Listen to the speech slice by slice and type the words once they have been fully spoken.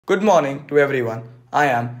Good morning to everyone. I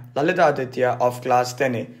am Lalita Aditya of class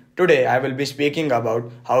 10A. Today I will be speaking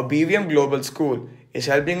about how BVM Global School is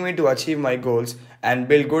helping me to achieve my goals and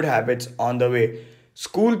build good habits on the way.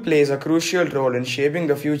 School plays a crucial role in shaping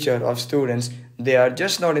the future of students. They are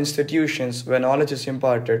just not institutions where knowledge is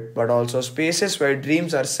imparted, but also spaces where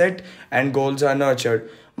dreams are set and goals are nurtured.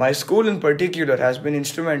 My school in particular has been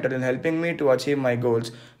instrumental in helping me to achieve my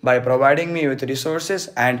goals by providing me with resources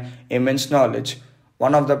and immense knowledge.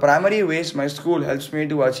 One of the primary ways my school helps me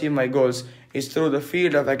to achieve my goals is through the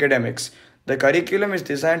field of academics. The curriculum is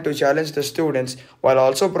designed to challenge the students while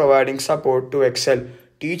also providing support to excel.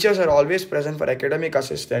 Teachers are always present for academic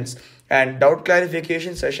assistance, and doubt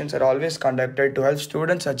clarification sessions are always conducted to help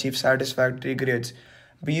students achieve satisfactory grades.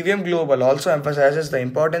 BVM Global also emphasizes the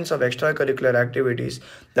importance of extracurricular activities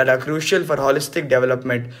that are crucial for holistic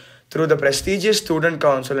development. Through the prestigious Student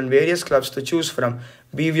Council and various clubs to choose from,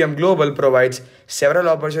 BVM Global provides several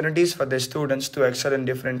opportunities for their students to excel in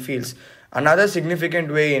different fields. Another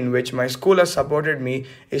significant way in which my school has supported me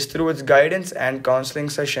is through its guidance and counseling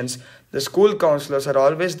sessions. The school counselors are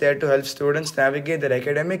always there to help students navigate their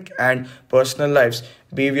academic and personal lives.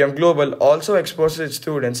 BVM Global also exposes its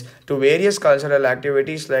students to various cultural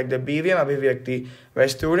activities like the BVM Abhivyakti, where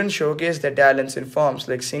students showcase their talents in forms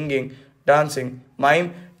like singing, dancing,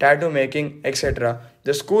 mime, tattoo making, etc.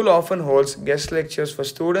 The school often holds guest lectures for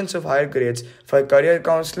students of higher grades for career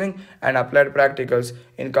counseling and applied practicals.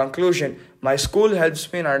 In conclusion, my school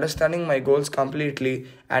helps me in understanding my goals completely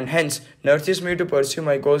and hence nurtures me to pursue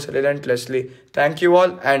my goals relentlessly. Thank you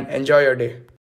all and enjoy your day.